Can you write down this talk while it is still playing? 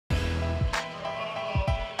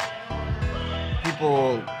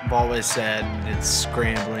People have always said it's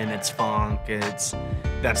scrambling, it's funk, that's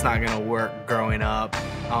not gonna work growing up.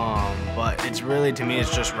 But it's really, to me,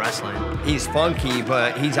 it's just wrestling. He's funky,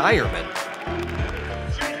 but he's Eierman.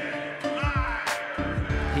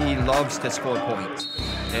 He loves to score points,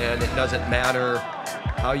 and it doesn't matter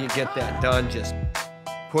how you get that done, just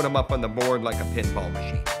put him up on the board like a pinball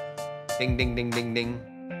machine. Ding, ding, ding, ding, ding.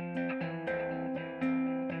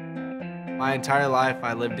 My entire life,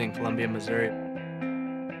 I lived in Columbia, Missouri.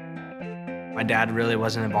 My dad really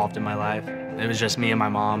wasn't involved in my life. It was just me and my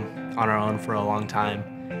mom on our own for a long time.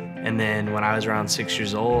 And then when I was around 6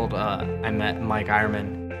 years old, I met Mike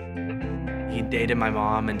Eierman. He dated my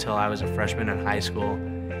mom until I was a freshman in high school,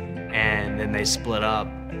 and then they split up.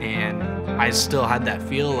 And I still had that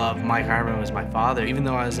feel of Mike Eierman was my father. Even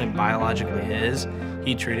though I wasn't biologically his,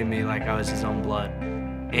 he treated me like I was his own blood.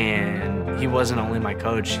 And he wasn't only my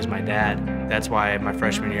coach, he's my dad. That's why my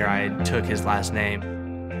freshman year I took his last name.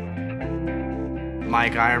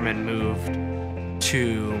 Mike Eierman moved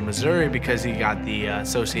to Missouri because he got the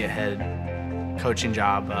associate head coaching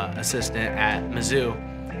job, assistant at Mizzou,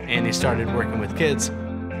 and he started working with kids.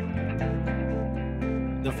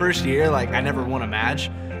 The first year, I never won a match,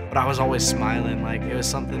 but I was always smiling. It was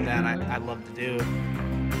something that I loved to do.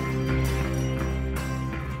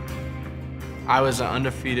 I was an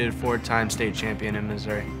undefeated 4-time state champion in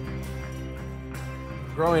Missouri.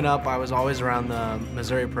 Growing up, I was always around the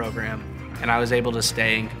Missouri program, and I was able to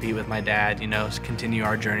stay and compete with my dad, continue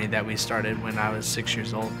our journey that we started when I was 6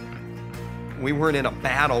 years old. We weren't in a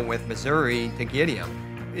battle with Missouri to get him.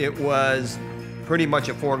 It was pretty much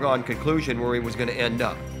a foregone conclusion where he was going to end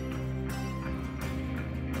up.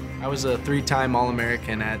 I was a 3-time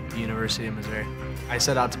All-American at the University of Missouri. I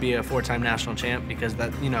set out to be a 4-time national champ because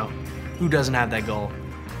that, who doesn't have that goal?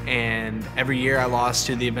 And every year I lost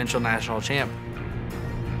to the eventual national champ.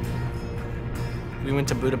 We went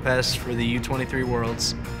to Budapest for the U23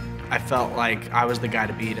 Worlds. I felt like I was the guy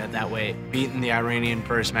to beat at that weight. Beating the Iranian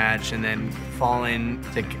first match and then falling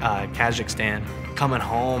to Kazakhstan. Coming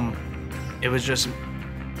home, it was just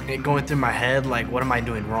going through my head what am I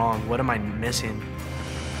doing wrong? What am I missing?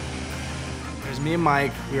 It was me and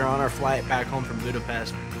Mike. We were on our flight back home from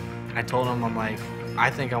Budapest. I told him,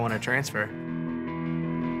 I think I want to transfer.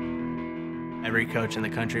 Every coach in the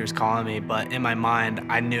country was calling me, but in my mind,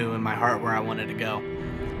 I knew in my heart where I wanted to go,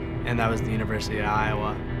 and that was the University of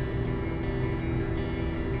Iowa.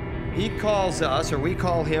 He calls us, or we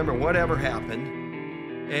call him, or whatever happened,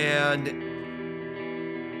 and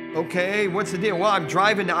okay, what's the deal? Well, I'm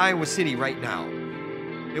driving to Iowa City right now.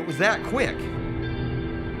 It was that quick.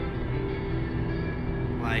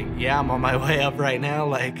 Yeah, I'm on my way up right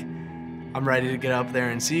now. I'm ready to get up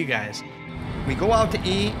there and see you guys. We go out to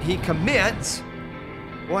eat, he commits.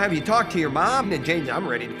 Well, have you talked to your mom? And Jaydin, I'm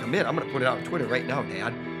ready to commit. I'm gonna put it out on Twitter right now,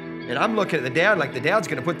 Dad. And I'm looking at the dad like the dad's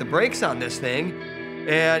gonna put the brakes on this thing.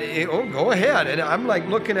 And, go ahead. And I'm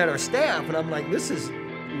looking at our staff and I'm like, this is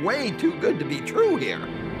way too good to be true here.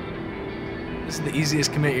 This is the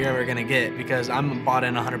easiest commit you're ever gonna get because I'm bought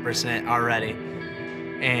in 100% already.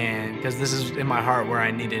 And because this is in my heart where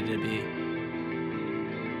I needed to be.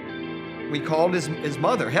 We called his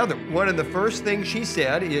mother, Heather. One of the first things she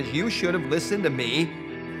said is, you should have listened to me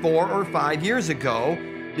 4 or 5 years ago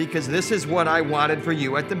because this is what I wanted for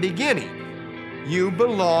you at the beginning. You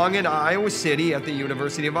belong in Iowa City at the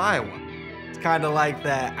University of Iowa. It's kind of like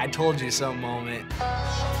that I told you so moment.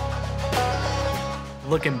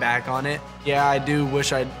 Looking back on it, yeah, I do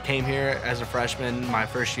wish I came here as a freshman my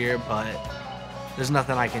first year, but there's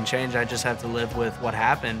nothing I can change. I just have to live with what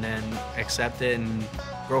happened and accept it and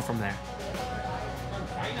grow from there.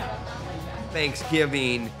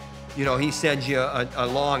 Thanksgiving, he sends you a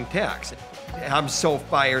long text. I'm so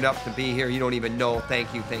fired up to be here. You don't even know.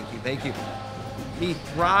 Thank you, thank you, thank you. He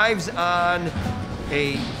thrives on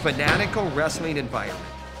a fanatical wrestling environment.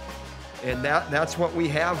 And that's what we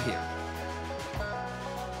have here.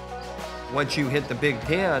 Once you hit the Big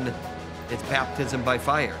Ten, it's baptism by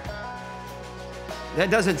fire. That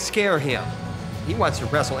doesn't scare him. He wants to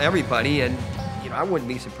wrestle everybody, and I wouldn't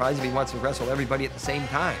be surprised if he wants to wrestle everybody at the same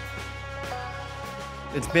time.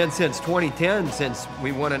 It's been since 2010 since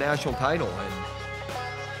we won a national title, and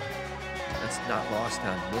that's not lost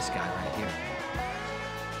on this guy right here.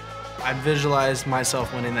 I visualized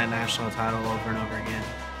myself winning that national title over and over again.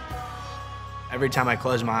 Every time I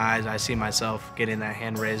close my eyes, I see myself getting that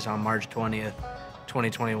hand raised on March 20th,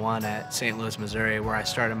 2021 at St. Louis, Missouri, where I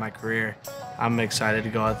started my career. I'm excited to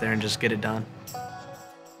go out there and just get it done.